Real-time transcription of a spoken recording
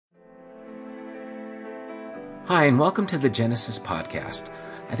Hi, and welcome to the Genesis Podcast.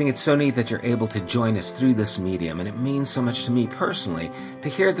 I think it's so neat that you're able to join us through this medium, and it means so much to me personally to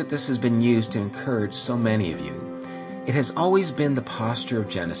hear that this has been used to encourage so many of you. It has always been the posture of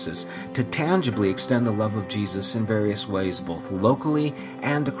Genesis to tangibly extend the love of Jesus in various ways, both locally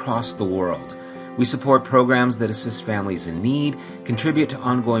and across the world. We support programs that assist families in need, contribute to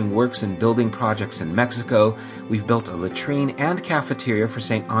ongoing works and building projects in Mexico. We've built a latrine and cafeteria for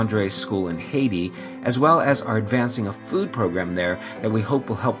St. Andre's School in Haiti, as well as are advancing a food program there that we hope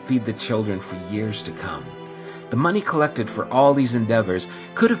will help feed the children for years to come. The money collected for all these endeavors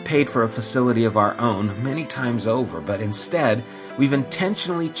could have paid for a facility of our own many times over, but instead, we've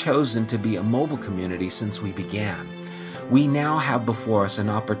intentionally chosen to be a mobile community since we began. We now have before us an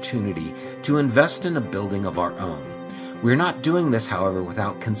opportunity to invest in a building of our own. We're not doing this, however,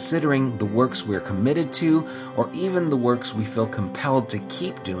 without considering the works we're committed to or even the works we feel compelled to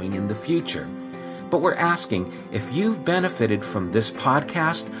keep doing in the future. But we're asking if you've benefited from this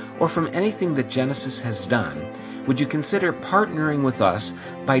podcast or from anything that Genesis has done, would you consider partnering with us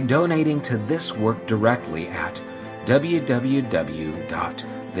by donating to this work directly at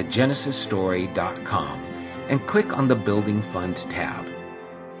www.thegenesisstory.com. and click on the Building Fund tab.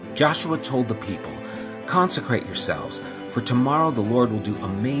 Joshua told the people, "Consecrate yourselves, for tomorrow the Lord will do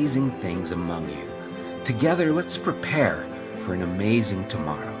amazing things among you. Together, let's prepare for an amazing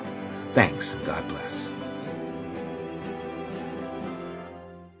tomorrow." Thanks, and God bless.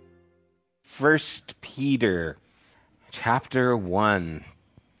 1 Peter, chapter 1.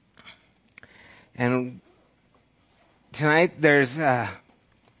 And tonight there's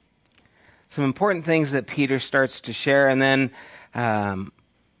some important things that Peter starts to share, and then kind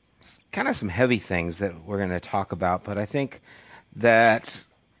of some heavy things that we're going to talk about. But I think that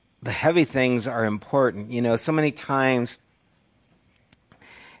the heavy things are important. You know, so many times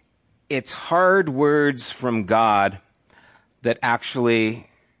it's hard words from God that actually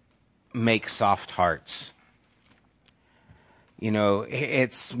make soft hearts. You know,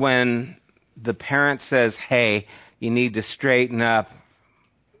 it's when the parent says, "Hey, you need to straighten up,"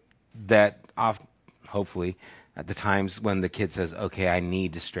 that hopefully at the times when the kid says, "Okay, I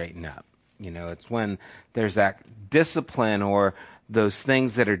need to straighten up." You know, it's when there's that discipline or those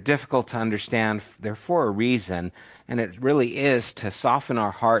things that are difficult to understand, they're for a reason, and it really is to soften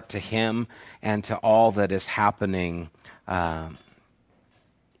our heart to Him and to all that is happening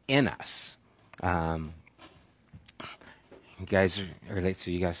in us. You guys are late, so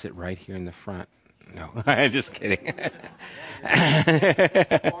you guys sit right here in the front. No, I'm just kidding.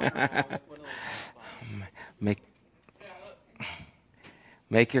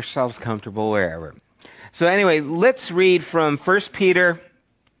 Make yourselves comfortable wherever. So anyway, let's read from 1 Peter.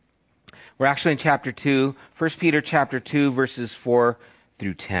 We're actually in chapter 2. 1 Peter chapter 2, verses 4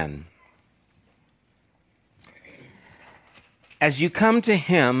 through 10. As you come to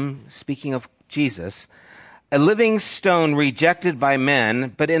Him, speaking of Jesus, a living stone rejected by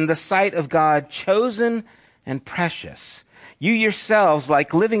men, but in the sight of God chosen and precious. You yourselves,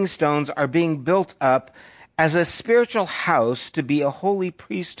 like living stones, are being built up as a spiritual house to be a holy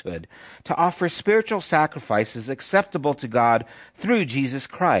priesthood, to offer spiritual sacrifices acceptable to God through Jesus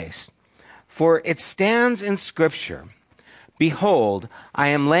Christ. For it stands in Scripture, "Behold, I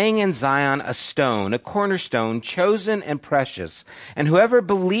am laying in Zion a stone, a cornerstone, chosen and precious, and whoever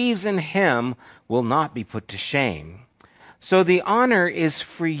believes in Him will not be put to shame." So the honor is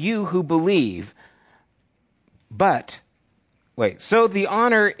for you who believe, but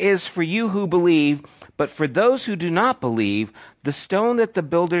for those who do not believe, the stone that the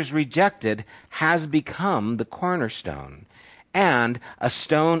builders rejected has become the cornerstone, and a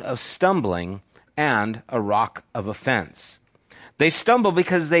stone of stumbling and a rock of offense. They stumble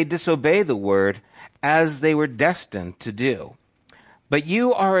because they disobey the word, as they were destined to do. But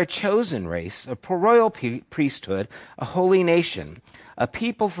you are a chosen race, a royal priesthood, a holy nation, a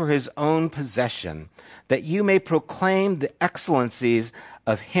people for His own possession, that you may proclaim the excellencies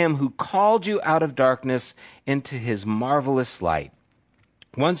of Him who called you out of darkness into His marvelous light.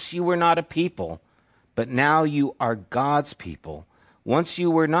 Once you were not a people, but now you are God's people. Once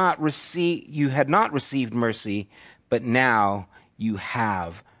you had not received mercy, but now you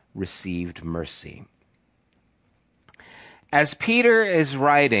have received mercy. As Peter is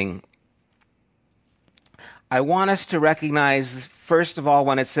writing, I want us to recognize, first of all,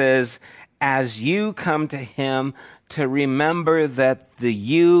 when it says, "as you come to Him," to remember that the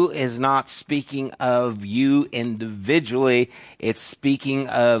 "you" is not speaking of you individually, it's speaking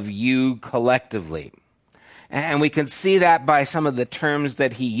of you collectively. And we can see that by some of the terms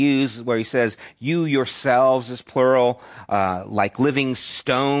that he used, where he says, you yourselves is plural, like living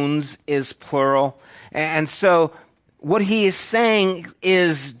stones is plural. And so what he is saying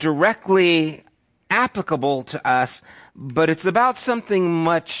is directly applicable to us, but it's about something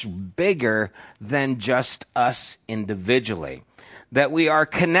much bigger than just us individually, that we are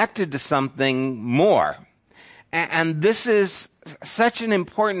connected to something more. And this is such an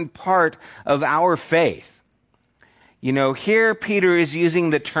important part of our faith. You know, here Peter is using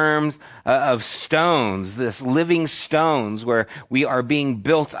the terms of stones, this living stones, where we are being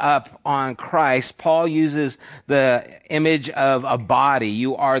built up on Christ. Paul uses the image of a body.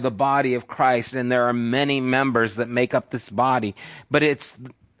 You are the body of Christ, and there are many members that make up this body. But it's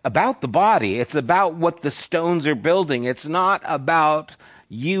about the body. It's about what the stones are building. It's not about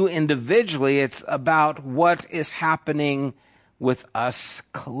you individually. It's about what is happening with us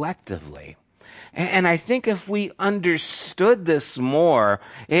collectively. And I think if we understood this more,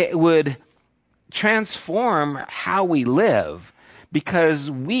 it would transform how we live,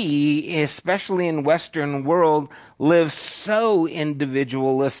 because we, especially in Western world, live so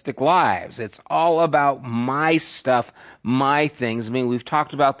individualistic lives. It's all about my stuff, my things. I mean, we've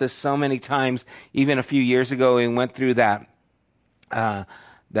talked about this so many times. Even a few years ago, we went through that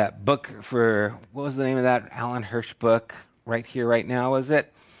book for, what was the name of that Alan Hirsch book? Right Here, Right Now, was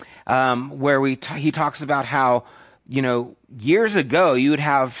it? Where he talks about how, you know, years ago you would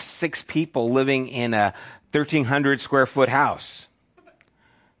have 6 people living in a 1,300 square foot house.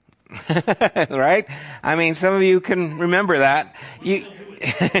 Right? I mean, some of you can remember that.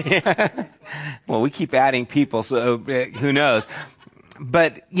 Well, we keep adding people, so who knows?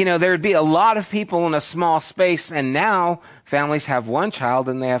 But, you know, there'd be a lot of people in a small space, and now families have one child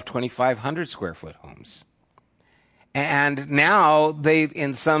and they have 2,500 square foot homes. And now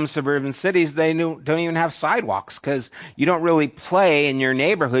in some suburban cities, they don't even have sidewalks, because you don't really play in your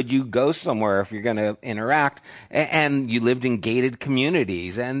neighborhood. You go somewhere if you're going to interact, and you lived in gated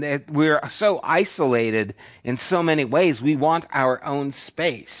communities, and we're so isolated in so many ways. We want our own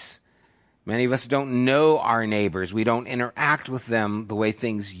space. Many of us don't know our neighbors. We don't interact with them the way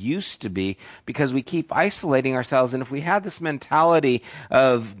things used to be, because we keep isolating ourselves. And if we had this mentality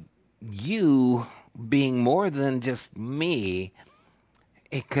of you being more than just me,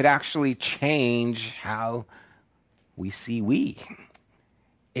 it could actually change how we see we.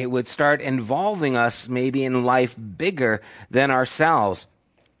 It would start involving us maybe in life bigger than ourselves.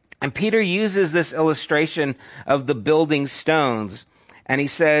 And Peter uses this illustration of the building stones, and he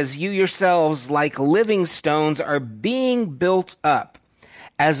says, you yourselves, like living stones, are being built up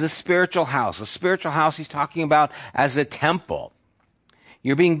as a spiritual house. A spiritual house he's talking about as a temple.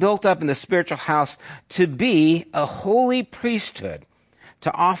 You're being built up in the spiritual house to be a holy priesthood,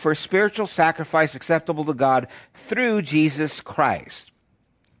 to offer spiritual sacrifice acceptable to God through Jesus Christ.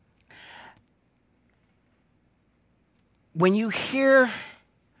 When you hear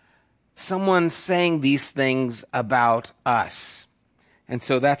someone saying these things about us, and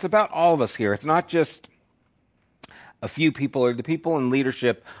so that's about all of us here. It's not just a few people, or the people in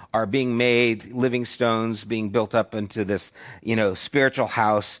leadership are being made living stones, being built up into this, you know, spiritual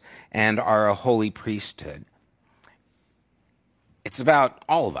house, and are a holy priesthood. It's about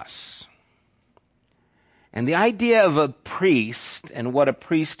all of us. And the idea of a priest, and what a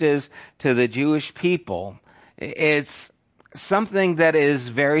priest is to the Jewish people, it's something that is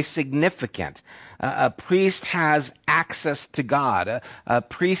very significant. A priest has access to God. A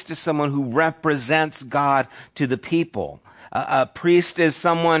priest is someone who represents God to the people. A priest is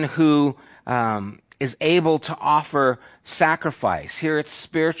someone who is able to offer sacrifice. Here it's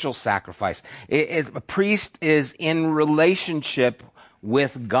spiritual sacrifice. A priest is in relationship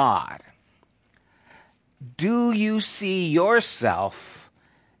with God. Do you see yourself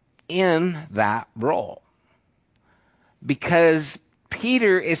in that role? Because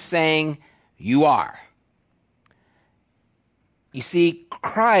Peter is saying you are. You see,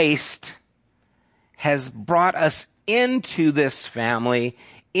 Christ has brought us into this family,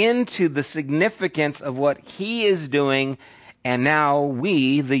 into the significance of what he is doing, and now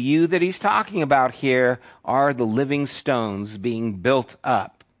we, the you that he's talking about here, are the living stones being built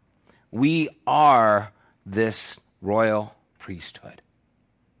up. We are this royal priesthood.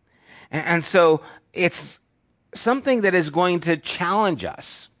 And so it's something that is going to challenge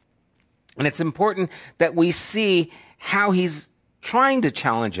us. And it's important that we see how he's trying to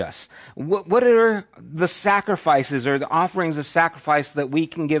challenge us. What are the sacrifices or the offerings of sacrifice that we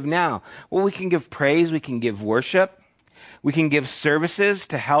can give now? Well, we can give praise, we can give worship, we can give services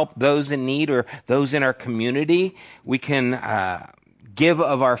to help those in need or those in our community. We can give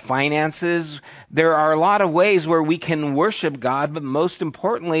of our finances. There are a lot of ways where we can worship God, but most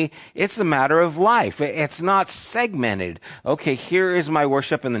importantly, it's a matter of life. It's not segmented. Okay, here is my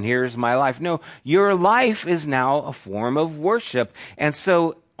worship and then here's my life. No, your life is now a form of worship. And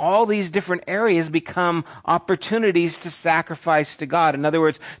so all these different areas become opportunities to sacrifice to God. In other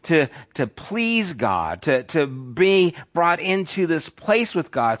words, to please God, to be brought into this place with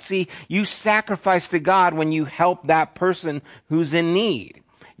God. See, you sacrifice to God when you help that person who's in need.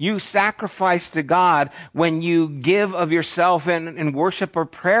 You sacrifice to God when you give of yourself in worship or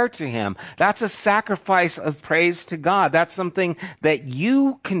prayer to Him. That's a sacrifice of praise to God. That's something that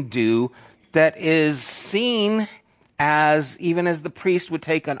you can do that is seen as, even as the priest would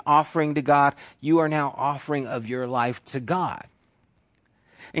take an offering to God, you are now offering of your life to God.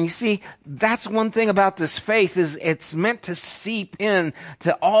 And you see, that's one thing about this faith, is it's meant to seep in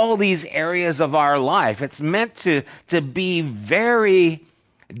to all these areas of our life. It's meant to be very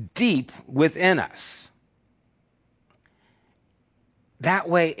deep within us. That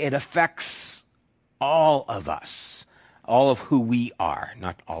way it affects all of us, all of who we are,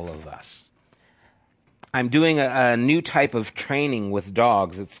 not all of us. I'm doing a new type of training with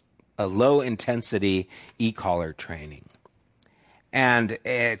dogs. It's a low-intensity e-collar training. And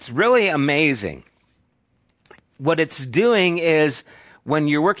it's really amazing. What it's doing is, when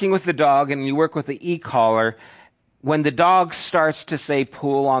you're working with the dog and you work with the e-collar, when the dog starts to, say,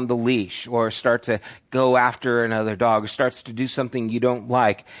 pull on the leash or start to go after another dog, or starts to do something you don't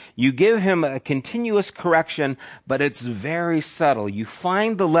like, you give him a continuous correction, but it's very subtle. You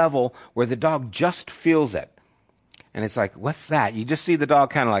find the level where the dog just feels it. And it's like, what's that? You just see the dog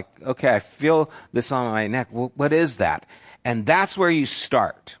kind of like, okay, I feel this on my neck. Well, what is that? And that's where you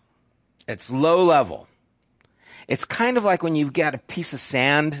start. It's low level. It's kind of like when you've got a piece of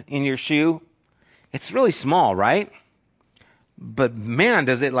sand in your shoe. It's really small, right? But man,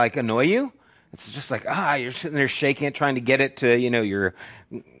 does it like annoy you? It's just like, you're sitting there shaking it, trying to get it to, your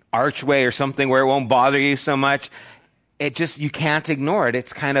archway or something where it won't bother you so much. You can't ignore it.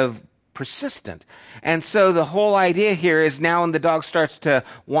 It's kind of persistent. And so the whole idea here is, now when the dog starts to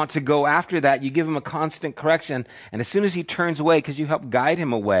want to go after that, you give him a constant correction. And as soon as he turns away, because you help guide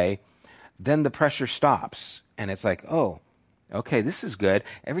him away, then the pressure stops. And it's like, okay, this is good.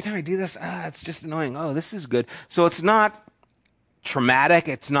 Every time I do this, it's just annoying. Oh, this is good. So it's not traumatic.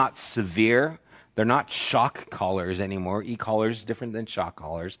 It's not severe. They're not shock collars anymore. E-collars is different than shock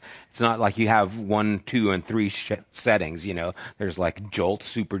collars. It's not like you have 1, 2, and 3 settings. There's like jolt,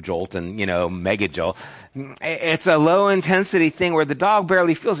 super jolt, and, mega jolt. It's a low intensity thing where the dog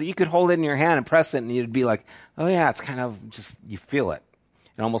barely feels it. You could hold it in your hand and press it, and you'd be like, oh yeah, it's kind of just, you feel it.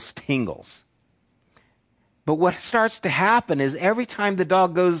 It almost tingles. But what starts to happen is, every time the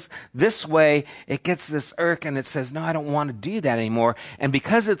dog goes this way, it gets this irk and it says, no, I don't want to do that anymore. And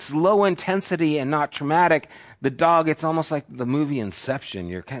because it's low intensity and not traumatic, the dog, it's almost like the movie Inception.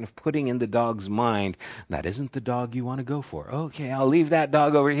 You're kind of putting in the dog's mind, that isn't the dog you want to go for. Okay, I'll leave that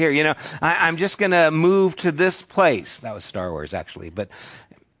dog over here. I'm just going to move to this place. That was Star Wars, actually. But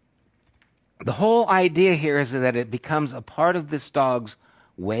the whole idea here is that it becomes a part of this dog's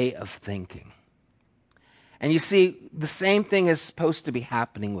way of thinking. And you see, the same thing is supposed to be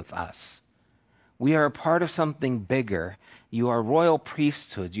happening with us. We are a part of something bigger. You are royal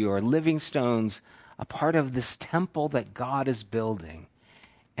priesthood. You are living stones, a part of this temple that God is building.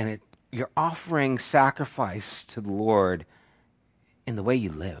 And you're offering sacrifice to the Lord in the way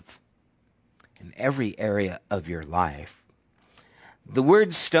you live, in every area of your life. The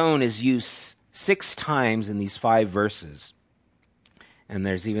word stone is used 6 times in these 5 verses. And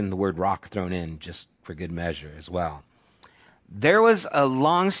there's even the word rock thrown in just for good measure as well. There was a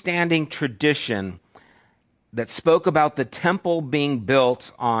long-standing tradition that spoke about the temple being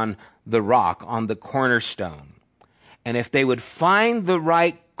built on the rock, on the cornerstone. And if they would find the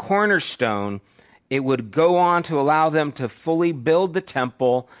right cornerstone, it would go on to allow them to fully build the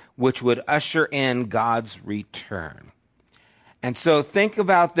temple, which would usher in God's return. And so think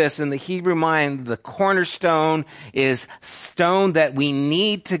about this in the Hebrew mind. The cornerstone is stone that we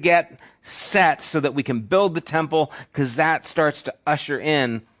need to get set so that we can build the temple, because that starts to usher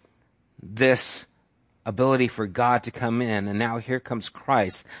in this ability for God to come in. And now here comes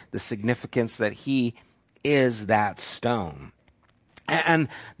Christ, the significance that he is that stone. And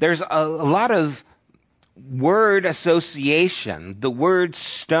there's a lot of word association. The word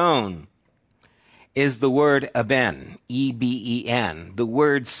stone is the word eben, E-B-E-N. The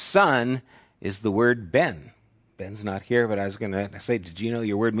word son is the word ben. Ben's not here, but I was going to say, did you know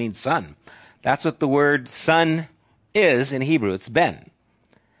your word means son? That's what the word son is in Hebrew. It's ben.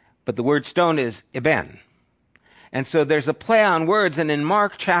 But the word stone is eben. And so there's a play on words. And in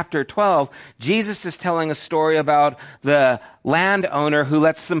Mark chapter 12, Jesus is telling a story about the landowner who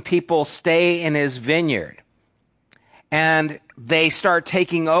lets some people stay in his vineyard. And they start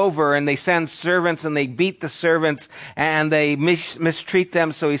taking over, and they send servants, and they beat the servants, and they mistreat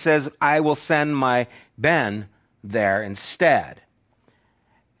them. So he says, I will send my Ben there instead,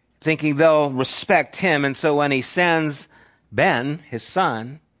 thinking they'll respect him. And so when he sends Ben, his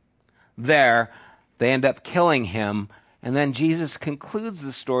son, there, they end up killing him. And then Jesus concludes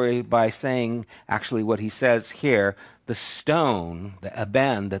the story by saying, actually what he says here, the stone, a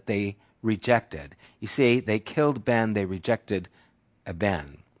Ben that they rejected. You see, they killed Ben, they rejected a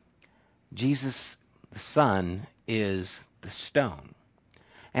Ben. Jesus, the Son, is the stone.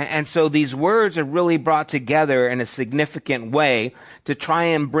 And so these words are really brought together in a significant way to try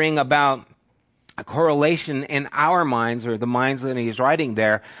and bring about a correlation in our minds, or the minds that he's writing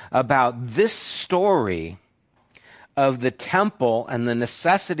there, about this story of the temple and the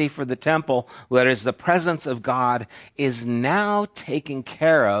necessity for the temple, that is the presence of God, is now taken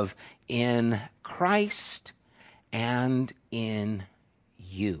care of in Christ and in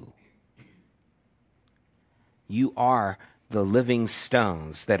you. You are the living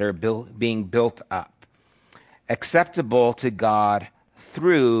stones that are being built up, acceptable to God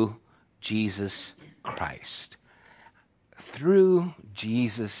through Jesus Christ. Through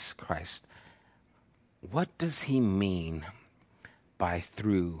Jesus Christ. What does he mean by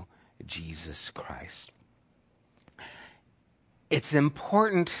through Jesus Christ? It's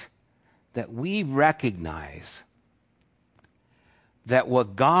important that we recognize that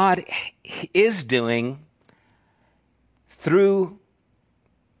what God is doing through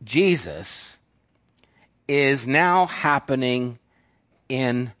Jesus is now happening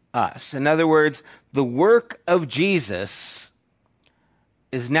in us. In other words, the work of Jesus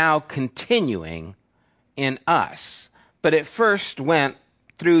is now continuing in us. But it first went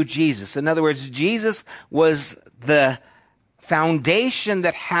through Jesus. In other words, Jesus was the foundation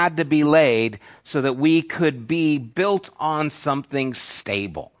that had to be laid so that we could be built on something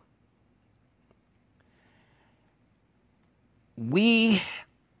stable. We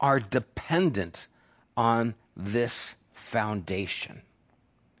are dependent on this foundation.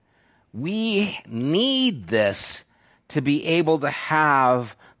 We need this to be able to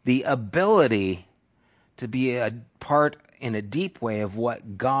have the ability to be a part in a deep way of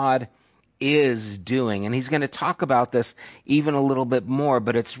what God is doing. And he's going to talk about this even a little bit more,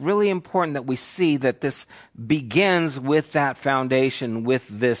 but it's really important that we see that this begins with that foundation, with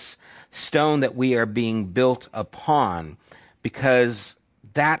this stone that we are being built upon, because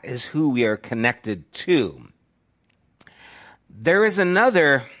that is who we are connected to. There is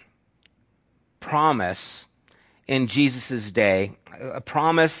another promise in Jesus' day, a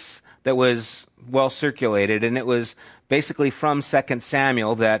promise that was well circulated, and it was basically from 2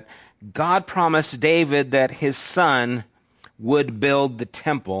 Samuel, that God promised David that his son would build the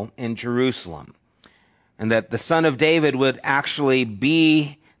temple in Jerusalem, and that the son of David would actually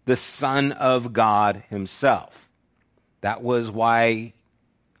be the Son of God himself. That was why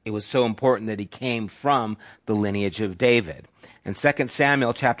it was so important that he came from the lineage of David. In 2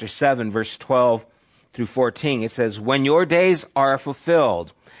 Samuel chapter 7, verse 12 through 14, it says, "When your days are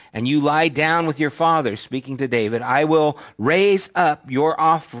fulfilled, and you lie down with your father," speaking to David, "I will raise up your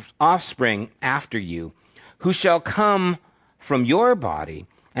offspring after you, who shall come from your body,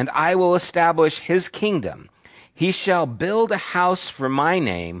 and I will establish his kingdom. He shall build a house for my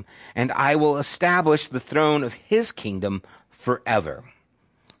name, and I will establish the throne of his kingdom forever.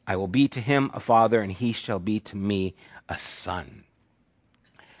 I will be to him a father, and he shall be to me a son."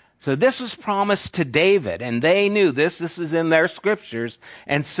 So this was promised to David, and they knew this. This is in their scriptures.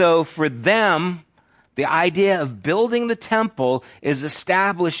 And so for them, the idea of building the temple is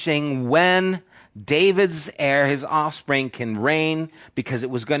establishing when David's heir, his offspring, can reign, because it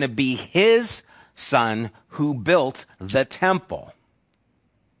was going to be his son who built the temple.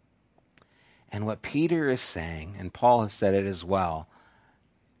 And what Peter is saying, and Paul has said it as well,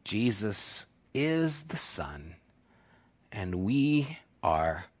 Jesus is the Son, and we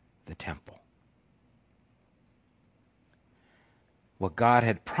are the temple. What God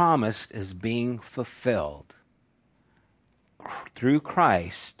had promised is being fulfilled through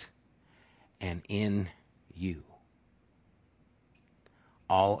Christ and in you.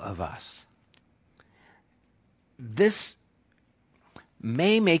 All of us. This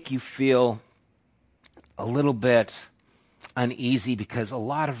may make you feel a little bit uneasy because a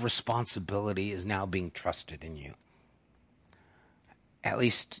lot of responsibility is now being trusted in you. At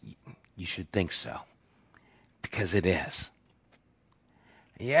least you should think so, because it is.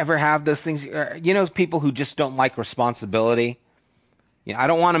 You ever have those things? You know, people who just don't like responsibility. You know, I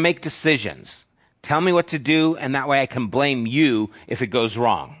don't want to make decisions. Tell me what to do, and that way I can blame you if it goes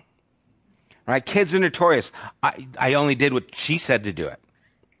wrong. Right? Kids are notorious. I only did what she said to do it.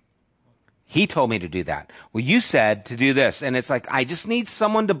 He told me to do that. Well, you said to do this. And it's like, I just need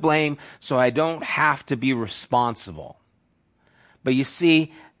someone to blame so I don't have to be responsible. But you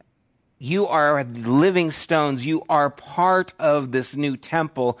see, you are living stones. You are part of this new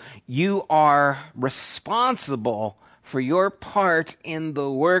temple. You are responsible for your part in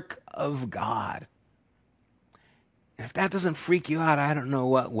the work of God. And if that doesn't freak you out, I don't know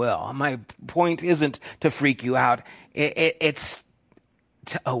what will. My point isn't to freak you out. It's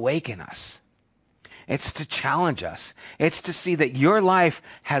to awaken us. It's to challenge us. It's to see that your life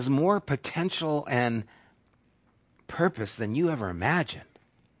has more potential and purpose than you ever imagined,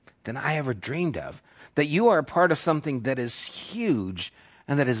 than I ever dreamed of. That you are a part of something that is huge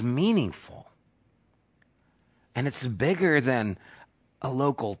and that is meaningful. And it's bigger than a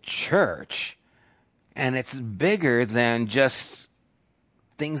local church. And it's bigger than just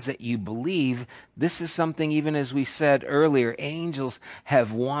things that you believe. This is something, even as we said earlier, angels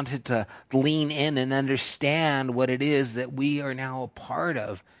have wanted to lean in and understand what it is that we are now a part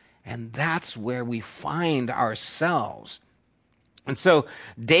of. And that's where we find ourselves. And so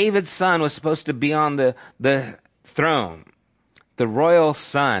David's son was supposed to be on the throne. The royal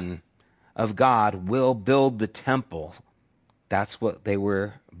son of God will build the temple. That's what they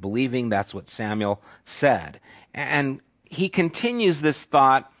were believing. That's what Samuel said. And he continues this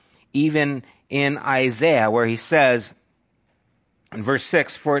thought even in Isaiah, where he says in verse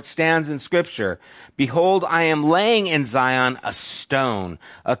 6, "For it stands in Scripture, Behold, I am laying in Zion a stone,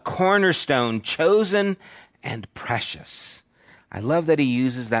 a cornerstone, chosen and precious." I love that he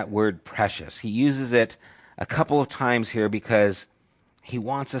uses that word precious. He uses it a couple of times here because he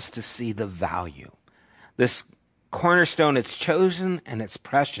wants us to see the value. This cornerstone, it's chosen and it's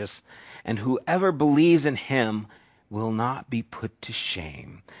precious, and whoever believes in him will not be put to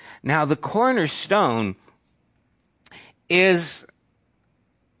shame. Now, the cornerstone is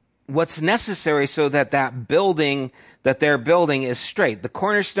what's necessary so that that building that they're building is straight. The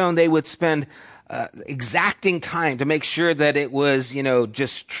cornerstone, they would spend exacting time to make sure that it was,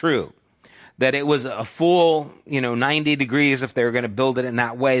 just true. That it was a full, 90 degrees if they were going to build it in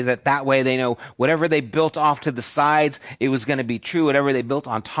that way, that way they know whatever they built off to the sides, it was going to be true. Whatever they built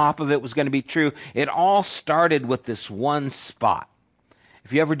on top of it was going to be true. It all started with this one spot.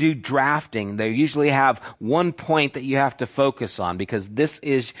 If you ever do drafting, they usually have one point that you have to focus on because this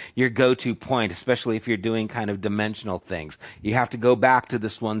is your go-to point, especially if you're doing kind of dimensional things. You have to go back to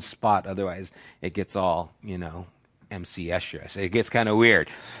this one spot, otherwise it gets all, MC-escherous. It gets kind of weird.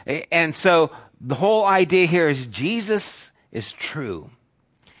 And so the whole idea here is Jesus is true.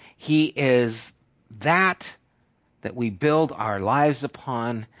 He is that we build our lives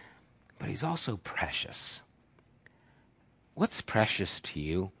upon, but he's also precious. What's precious to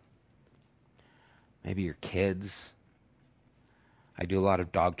you? Maybe your kids. I do a lot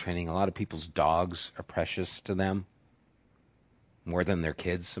of dog training. A lot of people's dogs are precious to them, more than their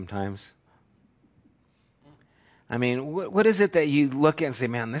kids sometimes. I mean, what is it that you look at and say,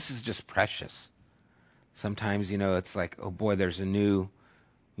 man, this is just precious? Sometimes, it's like, oh boy, there's a new,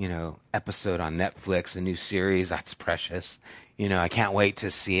 episode on Netflix, a new series. That's precious. I can't wait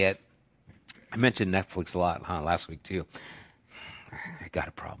to see it. I mentioned Netflix a lot last week too. I got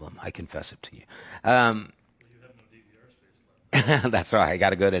a problem. I confess it to you. You have no DVR space left. That's right. I got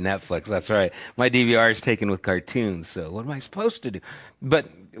to go to Netflix. That's right. My DVR is taken with cartoons. So what am I supposed to do? But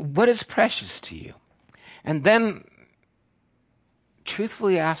what is precious to you? And then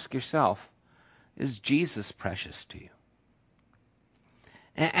truthfully ask yourself, is Jesus precious to you?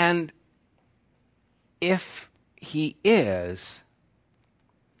 And if he is,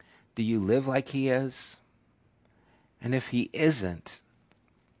 do you live like he is? And if he isn't,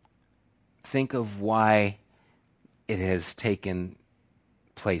 think of why it has taken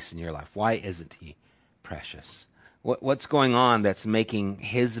place in your life. Why isn't he precious? What's going on that's making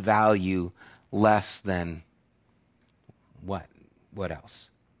his value less than what? What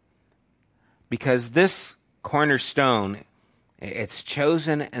else? Because this cornerstone, it's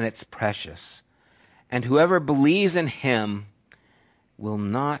chosen and it's precious. And whoever believes in him will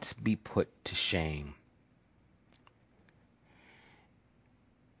not be put to shame.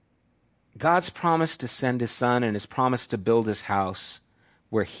 God's promise to send his son and his promise to build his house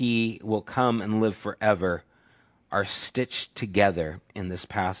where he will come and live forever are stitched together in this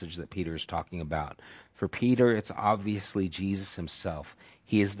passage that Peter is talking about. For Peter, it's obviously Jesus himself.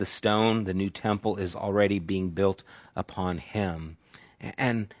 He is the stone. The new temple is already being built upon him.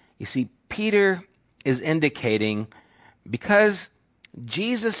 And you see, Peter is indicating because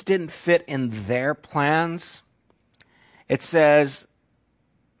Jesus didn't fit in their plans, it says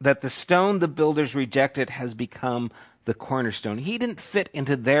that the stone the builders rejected has become the cornerstone. He didn't fit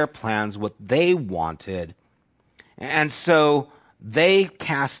into their plans, what they wanted. And so they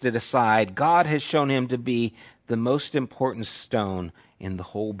cast it aside. God has shown him to be the most important stone in the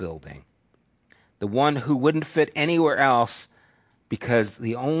whole building. The one who wouldn't fit anywhere else, because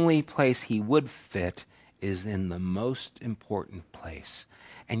the only place he would fit is in the most important place.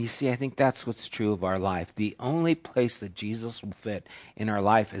 And you see, I think that's what's true of our life. The only place that Jesus will fit in our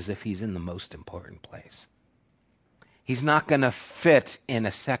life is if he's in the most important place. He's not going to fit in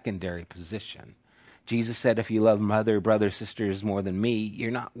a secondary position. Jesus said, if you love mother, brother, sisters more than me,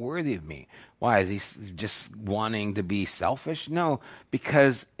 you're not worthy of me. Why? Is he just wanting to be selfish? No,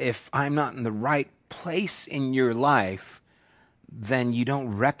 because if I'm not in the right place in your life, then you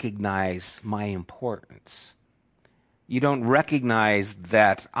don't recognize my importance. You don't recognize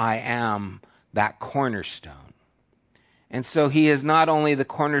that I am that cornerstone. And so he is not only the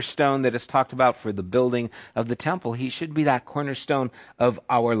cornerstone that is talked about for the building of the temple, he should be that cornerstone of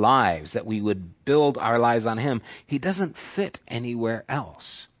our lives, that we would build our lives on him. He doesn't fit anywhere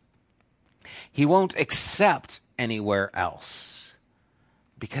else. He won't accept anywhere else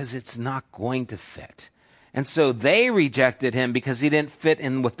because it's not going to fit. And so they rejected him because he didn't fit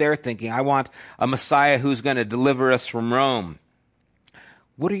in what they're thinking. I want a Messiah who's going to deliver us from Rome.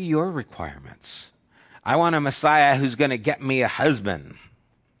 What are your requirements? I want a Messiah who's going to get me a husband,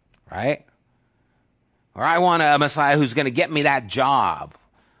 right? Or I want a Messiah who's going to get me that job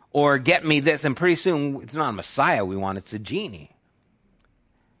or get me this. And pretty soon it's not a Messiah we want, it's a genie.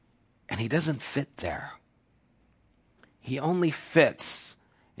 And he doesn't fit there. He only fits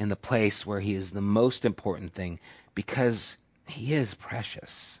in the place where he is the most important thing because he is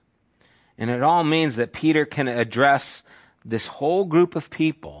precious. And it all means that Peter can address this whole group of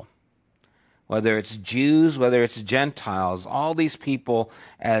people, whether it's Jews, whether it's Gentiles, all these people,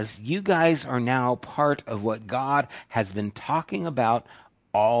 as you guys are now part of what God has been talking about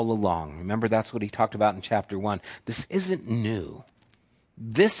all along. Remember, that's what he talked about in chapter 1. This isn't new.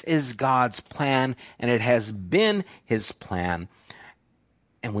 This is God's plan, and it has been his plan,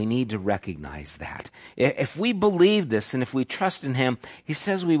 and we need to recognize that. If we believe this and if we trust in him, he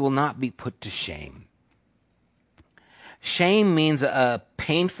says we will not be put to shame. Shame means a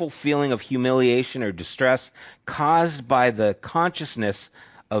painful feeling of humiliation or distress caused by the consciousness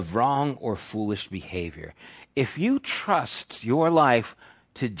of wrong or foolish behavior. If you trust your life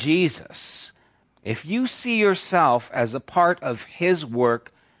to Jesus, if you see yourself as a part of his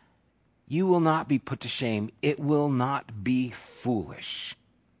work, you will not be put to shame. It will not be foolish.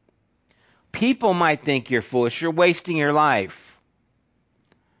 People might think you're foolish. You're wasting your life.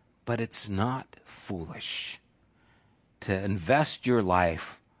 But it's not foolish to invest your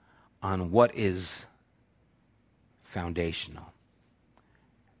life on what is foundational.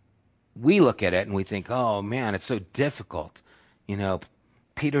 We look at it and we think, oh man, it's so difficult. You know,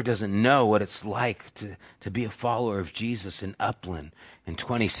 Peter doesn't know what it's like to be a follower of Jesus in Upland in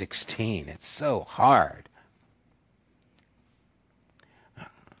 2016. It's so hard.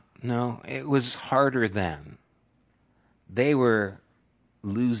 No, it was harder then. They were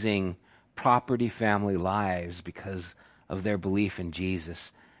losing property, family, lives because of their belief in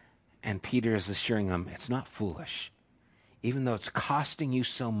Jesus. And Peter is assuring them, it's not foolish. Even though it's costing you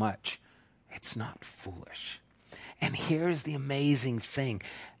so much, it's not foolish. And here's the amazing thing.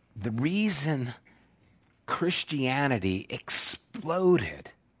 The reason Christianity exploded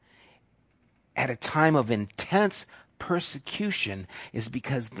at a time of intense persecution is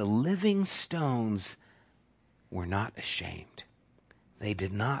because the living stones were not ashamed. They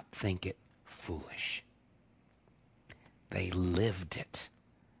did not think it foolish. They lived it,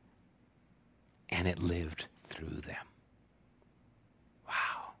 and it lived through them.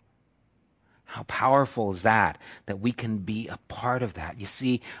 Wow. How powerful is that we can be a part of that? You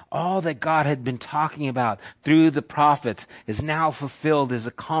see, all that God had been talking about through the prophets is now fulfilled, is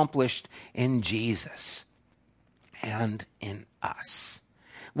accomplished in Jesus and in us,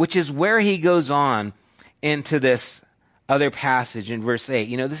 which is where he goes on into this other passage in verse 8.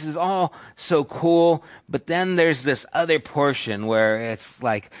 You know, this is all so cool, but then there's this other portion where it's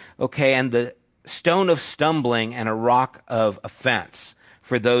like, okay, and the stone of stumbling and a rock of offense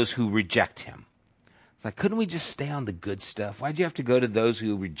for those who reject him. It's like, couldn't we just stay on the good stuff? Why'd you have to go to those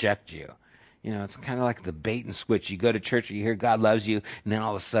who reject you? You know, it's kind of like the bait and switch. You go to church, you hear God loves you, and then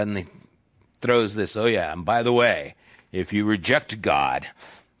all of a sudden he throws this, oh yeah, and by the way, if you reject God,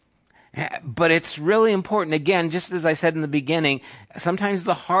 But it's really important. Again, just as I said in the beginning, sometimes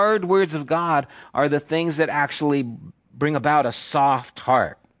the hard words of God are the things that actually bring about a soft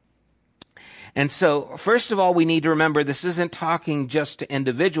heart. And so, first of all, we need to remember this isn't talking just to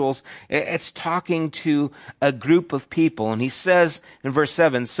individuals. It's talking to a group of people. And he says in verse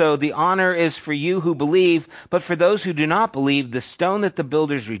 7, so the honor is for you who believe, but for those who do not believe, the stone that the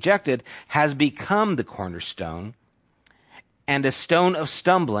builders rejected has become the cornerstone, and a stone of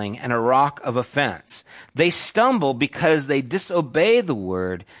stumbling and a rock of offense. They stumble because they disobey the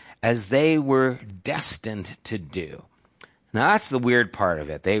word as they were destined to do. Now, that's the weird part of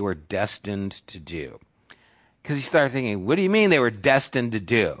it. They were destined to do. Because you start thinking, what do you mean they were destined to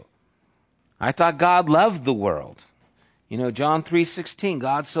do? I thought God loved the world. You know, John 3:16,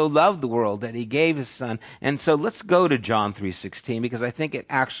 God so loved the world that he gave his son. And so let's go to John 3:16 because I think it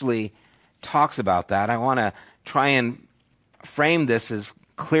actually talks about that. I want to try and frame this as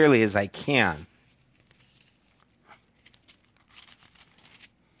clearly as I can.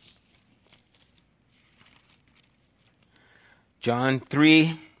 John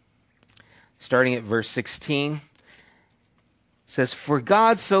 3, starting at verse 16, says, for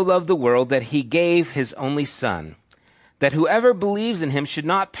God so loved the world that he gave his only Son, that whoever believes in him should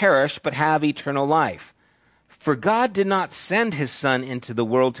not perish but have eternal life. For God did not send his Son into the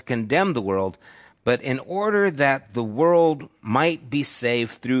world to condemn the world, but in order that the world might be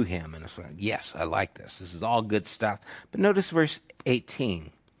saved through him. And it's like, yes, I like this. This is all good stuff. But notice verse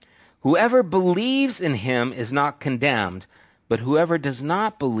 18. Whoever believes in him is not condemned, but whoever does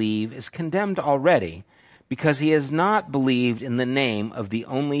not believe is condemned already, because he has not believed in the name of the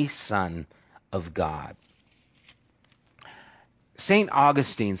only Son of God. St.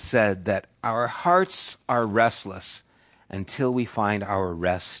 Augustine said that our hearts are restless until we find our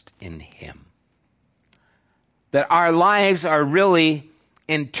rest in him. That our lives are really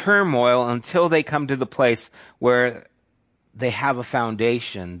in turmoil until they come to the place where they have a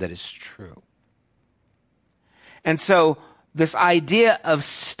foundation that is true. And so, this idea of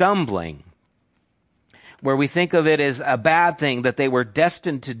stumbling, where we think of it as a bad thing that they were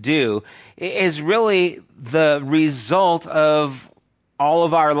destined to do, is really the result of all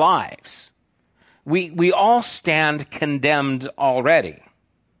of our lives. We all stand condemned already.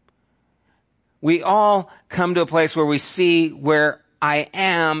 We all come to a place where we see where I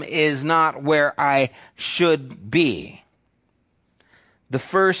am is not where I should be. The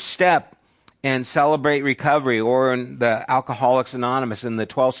first step in Celebrate Recovery or in the Alcoholics Anonymous in the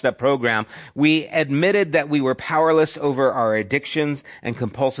 12-step program, we admitted that we were powerless over our addictions and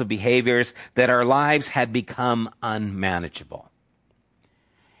compulsive behaviors, that our lives had become unmanageable.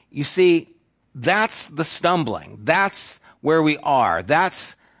 You see, that's the stumbling. That's where we are.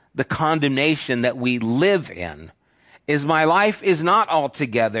 That's the condemnation that we live in. Is my life is not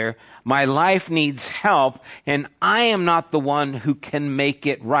altogether. My life needs help, and I am not the one who can make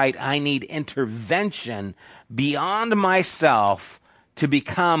it right. I need intervention beyond myself to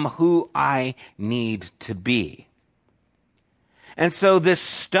become who I need to be. And so this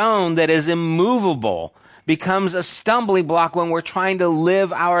stone that is immovable becomes a stumbling block when we're trying to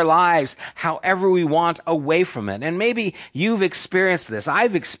live our lives however we want away from it. And maybe you've experienced this.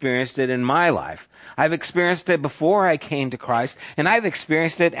 I've experienced it in my life. I've experienced it before I came to Christ, and I've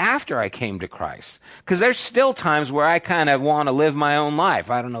experienced it after I came to Christ. Because there's still times where I kind of want to live my own life.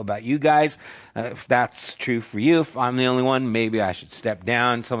 I don't know about you guys. If that's true for you, if I'm the only one, maybe I should step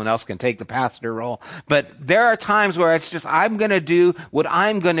down. Someone else can take the pastor role. But there are times where it's just, I'm going to do what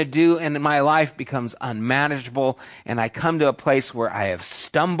I'm going to do, and my life becomes unmanageable, and I come to a place where I have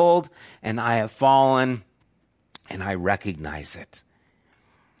stumbled, and I have fallen, and I recognize it.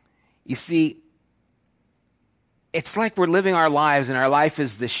 You see, it's like we're living our lives, and our life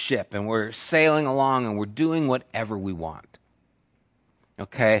is this ship, and we're sailing along, and we're doing whatever we want.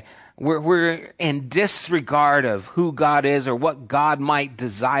 Okay? We're in disregard of who God is or what God might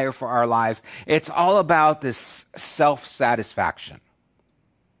desire for our lives. It's all about this self-satisfaction.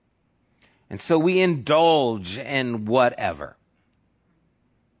 And so we indulge in whatever.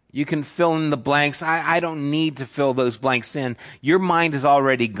 You can fill in the blanks. I don't need to fill those blanks in. Your mind has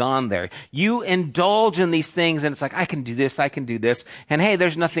already gone there. You indulge in these things, and it's like, I can do this, I can do this. And hey,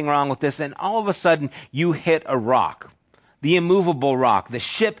 there's nothing wrong with this. And all of a sudden, you hit a rock. The immovable rock. The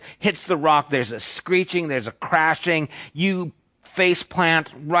ship hits the rock. There's a screeching. There's a crashing. You face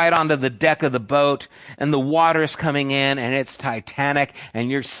plant right onto the deck of the boat, and the water is coming in, and it's Titanic, and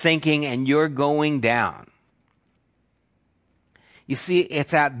you're sinking, and you're going down. You see,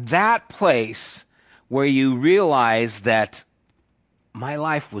 it's at that place where you realize that my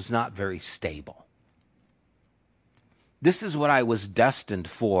life was not very stable. This is what I was destined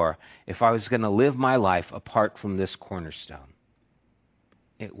for if I was going to live my life apart from this cornerstone.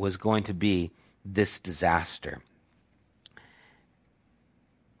 It was going to be this disaster.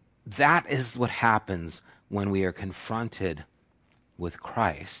 That is what happens when we are confronted with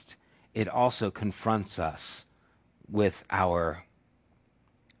Christ. It also confronts us with our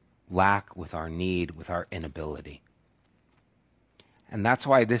lack, with our need, with our inability. And that's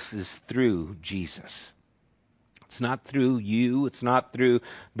why this is through Jesus. It's not through you. It's not through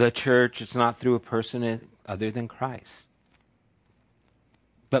the church. It's not through a person other than Christ.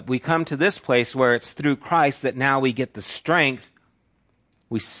 But we come to this place where it's through Christ that now we get the strength.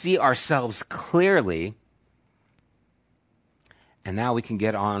 We see ourselves clearly. And now we can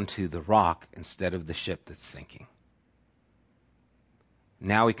get onto the rock instead of the ship that's sinking.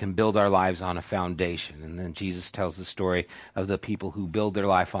 Now we can build our lives on a foundation. And then Jesus tells the story of the people who build their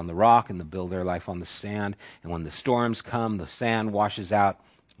life on the rock and they build their life on the sand. And when the storms come, the sand washes out,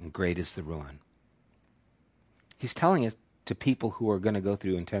 and great is the ruin. He's telling it to people who are going to go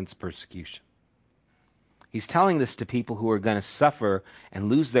through intense persecution. He's telling this to people who are going to suffer and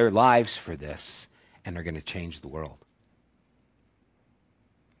lose their lives for this and are going to change the world.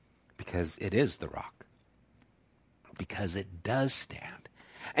 Because it is the rock. Because it does stand.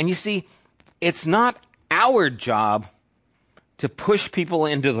 And you see, it's not our job to push people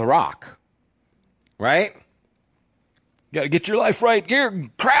into the rock. Right? You got to get your life right. Here,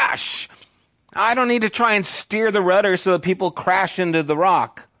 crash. I don't need to try and steer the rudder so that people crash into the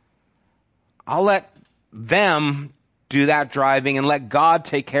rock. I'll let them do that driving and let God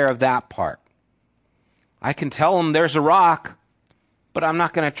take care of that part. I can tell them there's a rock, but I'm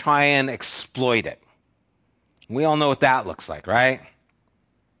not going to try and exploit it. We all know what that looks like, right?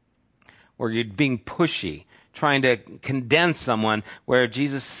 Where you're being pushy, trying to condemn someone, where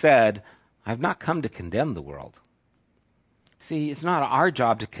Jesus said, I've not come to condemn the world. See, it's not our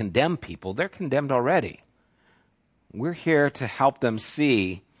job to condemn people. They're condemned already. We're here to help them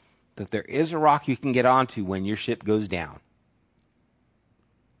see that there is a rock you can get onto when your ship goes down.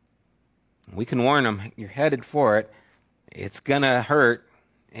 We can warn them, you're headed for it. It's going to hurt,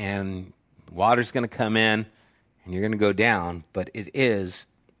 and water's going to come in, and you're going to go down, but it is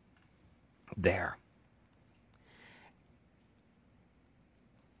there.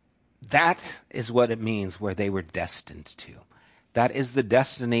 That is what it means where they were destined to. That is the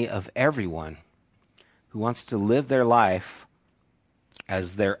destiny of everyone who wants to live their life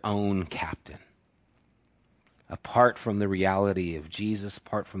as their own captain. Apart from the reality of Jesus,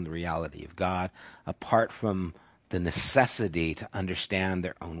 apart from the reality of God, apart from the necessity to understand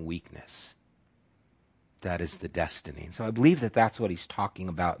their own weakness. That is the destiny. And so I believe that that's what he's talking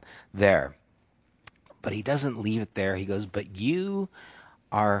about there. But he doesn't leave it there. He goes, but you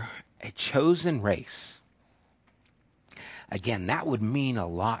are a chosen race. Again, that would mean a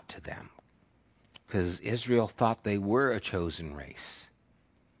lot to them, because Israel thought they were a chosen race.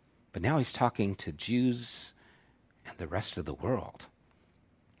 But now he's talking to Jews and the rest of the world,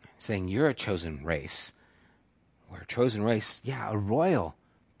 saying you're a chosen race. We're a chosen race, a royal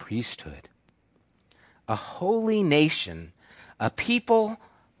priesthood, a holy nation, a people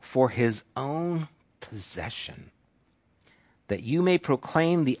for his own possession, that you may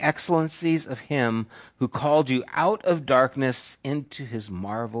proclaim the excellencies of him who called you out of darkness into his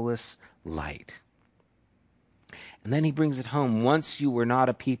marvelous light. And then he brings it home. Once you were not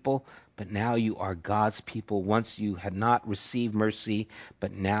a people, but now you are God's people. Once you had not received mercy,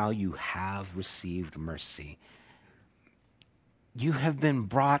 but now you have received mercy. You have been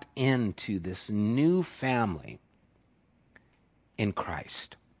brought into this new family in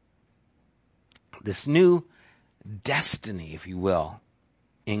Christ. This new destiny, if you will,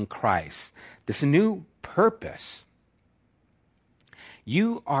 in Christ. This new purpose.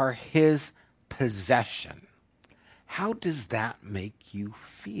 You are his possession. How does that make you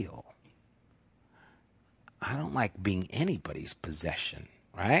feel? I don't like being anybody's possession,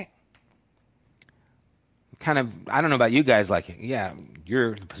 right? I don't know about you guys,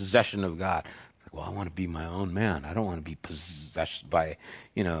 you're the possession of God. It's like, well, I want to be my own man. I don't want to be possessed by,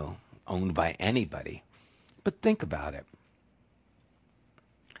 owned by anybody. But think about it.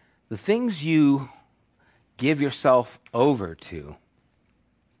 The things you give yourself over to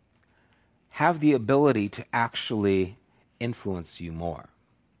have the ability to actually influence you more.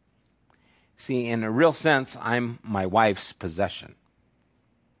 See, in a real sense, I'm my wife's possession.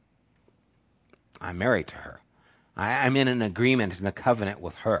 I'm married to her. I'm in an agreement and a covenant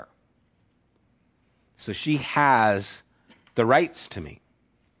with her. So she has the rights to me.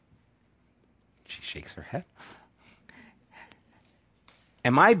 She shakes her head.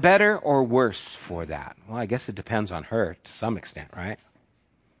 Am I better or worse for that? Well, I guess it depends on her to some extent, right?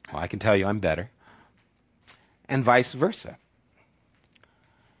 Well, I can tell you I'm better. And vice versa.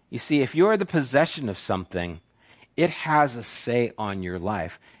 You see, if you're the possession of something, it has a say on your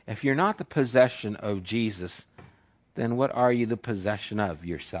life. If you're not the possession of Jesus, then what are you the possession of?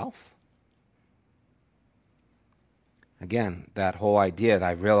 Yourself? Again, that whole idea that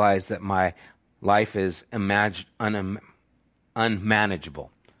I've realized that my life is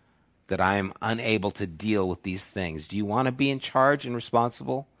unmanageable, that I am unable to deal with these things. Do you want to be in charge and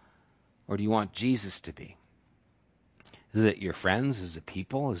responsible, or do you want Jesus to be? Is it your friends? Is it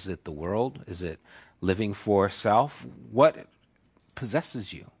people? Is it the world? Is it living for self? What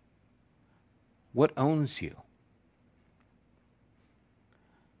possesses you? What owns you?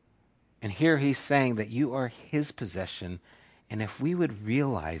 And here he's saying that you are his possession, and if we would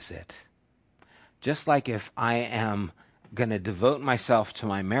realize it, just like if I am going to devote myself to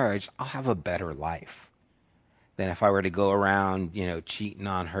my marriage, I'll have a better life than if I were to go around, cheating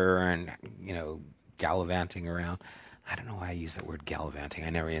on her and, gallivanting around. I don't know why I use that word gallivanting.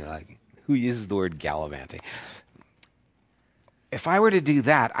 I never really who uses the word gallivanting. If I were to do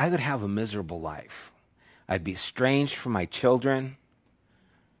that, I would have a miserable life. I'd be estranged from my children.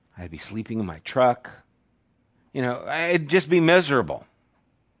 I'd be sleeping in my truck. I'd just be miserable.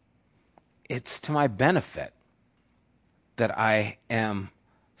 It's to my benefit that I am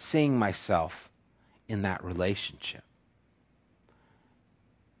seeing myself in that relationship.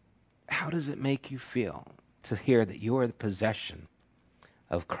 How does it make you feel to hear that you are the possession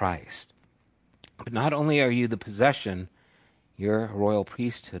of Christ? But not only are you the possession, you're a royal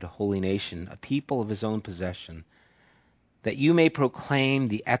priesthood, a holy nation, a people of his own possession, that you may proclaim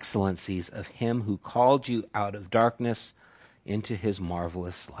the excellencies of him who called you out of darkness into his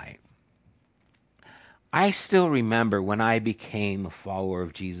marvelous light. I still remember when I became a follower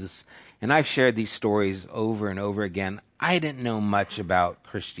of Jesus, and I've shared these stories over and over again. I didn't know much about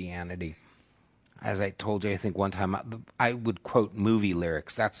Christianity. As I told you, I think one time I would quote movie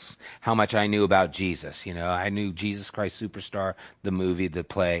lyrics. That's how much I knew about Jesus. I knew Jesus Christ Superstar, the movie, the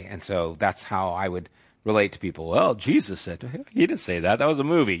play, and so that's how I would relate to people. Well, Jesus said, he didn't say that. That was a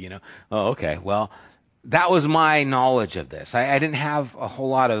movie, Oh, okay. Well, that was my knowledge of this. I didn't have a whole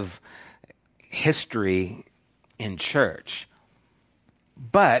lot of history in church.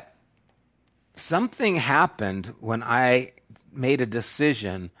 But something happened when I made a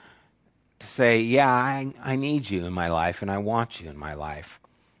decision to say, yeah, I need you in my life and I want you in my life.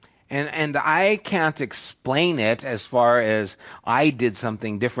 And I can't explain it as far as I did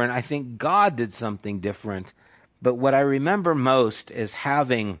something different. I think God did something different. But what I remember most is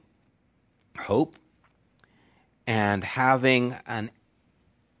having hope and having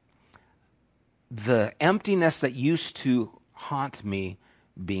the emptiness that used to haunt me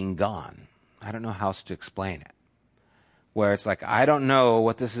being gone. I don't know how else to explain it. Where it's like, I don't know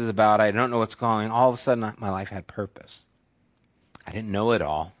what this is about. I don't know what's going on. All of a sudden, my life had purpose. I didn't know it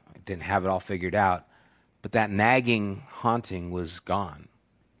all. I didn't have it all figured out. But that nagging haunting was gone.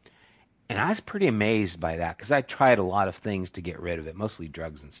 And I was pretty amazed by that because I tried a lot of things to get rid of it, mostly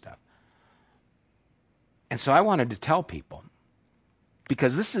drugs and stuff. And so I wanted to tell people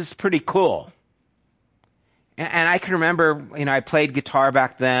because this is pretty cool. And I can remember, I played guitar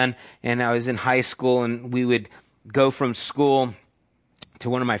back then, and I was in high school, and we would go from school to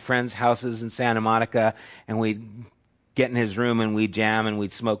one of my friends' houses in Santa Monica, and we'd get in his room, and we'd jam, and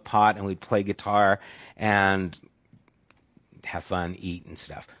we'd smoke pot, and we'd play guitar, and have fun, eat, and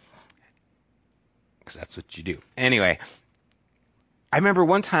stuff. Because that's what you do. Anyway, I remember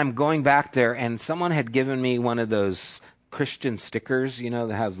one time going back there, and someone had given me one of those Christian stickers, that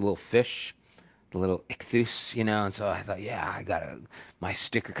has a little fish, the little ichthus, and so I thought, yeah, I got my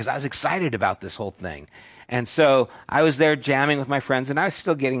sticker, because I was excited about this whole thing. And so I was there jamming with my friends, and I was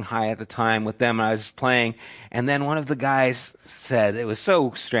still getting high at the time with them, and I was playing, and then one of the guys said, it was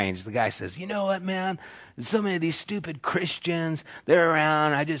so strange, the guy says, you know what, man, so many of these stupid Christians, they're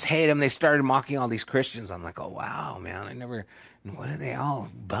around, I just hate them. They started mocking all these Christians. I'm like, oh, wow, man, what are they all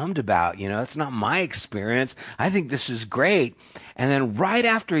bummed about? It's not my experience. I think this is great. And then right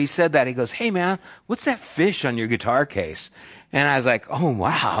after he said that, he goes, hey, man, what's that fish on your guitar case? And I was like, oh,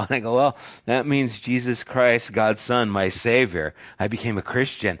 wow. And I go, well, that means Jesus Christ, God's Son, my Savior. I became a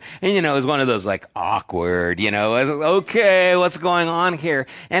Christian. And, it was one of those like awkward, I was like, okay, what's going on here?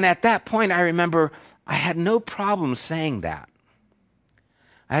 And at that point, I remember I had no problem saying that.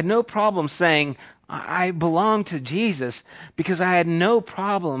 I had no problem saying I belong to Jesus because I had no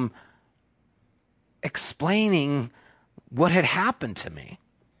problem explaining what had happened to me.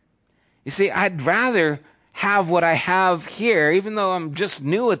 You see, I'd rather have what I have here, even though I'm just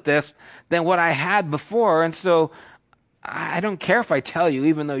new at this, than what I had before. And so I don't care if I tell you,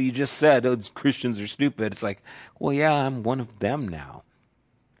 even though you just said, oh, Christians are stupid. It's like, well, yeah, I'm one of them now.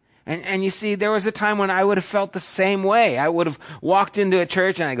 And you see, there was a time when I would have felt the same way. I would have walked into a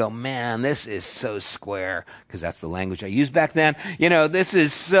church and I go, man, this is so square, because that's the language I used back then. This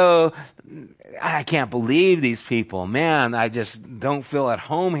is so, I can't believe these people. Man, I just don't feel at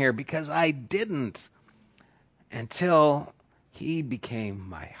home here, because I didn't, until he became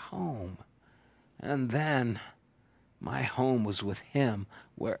my home. And then my home was with him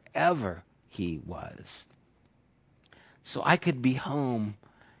wherever he was. So I could be home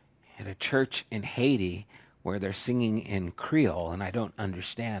at a church in Haiti where they're singing in Creole and I don't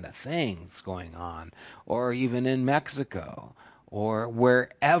understand a thing that's going on, or even in Mexico, or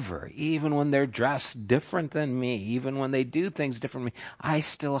wherever, even when they're dressed different than me, even when they do things differently, I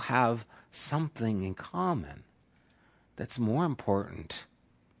still have something in common that's more important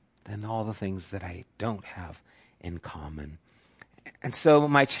than all the things that I don't have in common. And so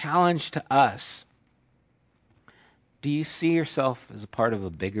my challenge to us, do you see yourself as a part of a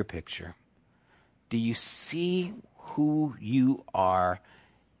bigger picture? Do you see who you are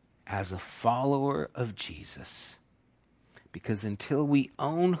as a follower of Jesus? Because until we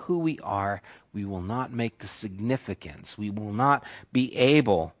own who we are, we will not make the significance. We will not be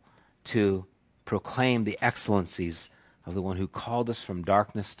able to proclaim the excellencies of the one who called us from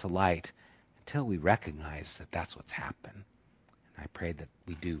darkness to light until we recognize that that's what's happened. And I pray that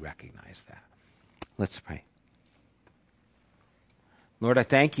we do recognize that. Let's pray. Lord, I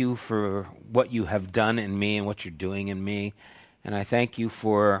thank you for what you have done in me and what you're doing in me. And I thank you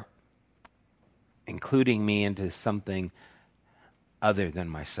for including me into something other than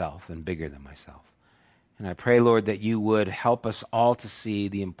myself and bigger than myself. And I pray, Lord, that you would help us all to see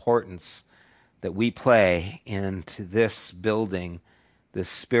the importance that we play into this building, this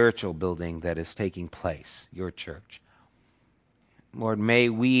spiritual building that is taking place, your church. Lord, may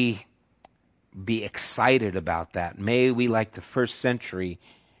we be excited about that. May we, like the first century,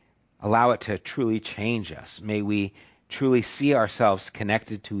 allow it to truly change us. May we truly see ourselves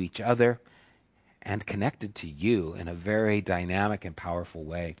connected to each other and connected to you in a very dynamic and powerful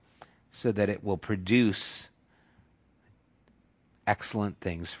way, so that it will produce excellent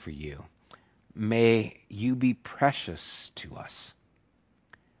things for you. May you be precious to us.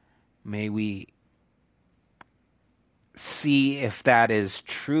 May we see if that is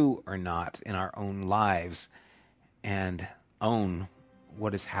true or not in our own lives and own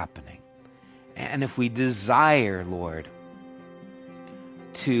what is happening. And if we desire, Lord,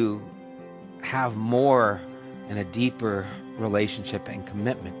 to have more and a deeper relationship and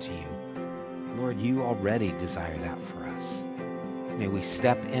commitment to you, Lord, you already desire that for us. May we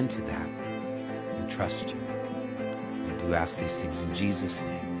step into that and trust you. We do ask these things in Jesus'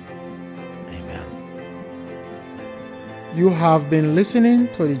 name. Amen. You have been listening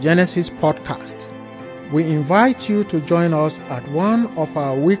to the Genesis podcast. We invite you to join us at one of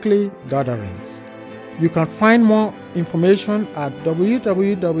our weekly gatherings. You can find more information at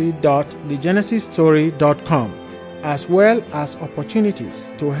www.thegenesisstory.com, as well as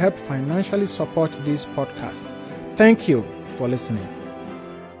opportunities to help financially support this podcast. Thank you for listening.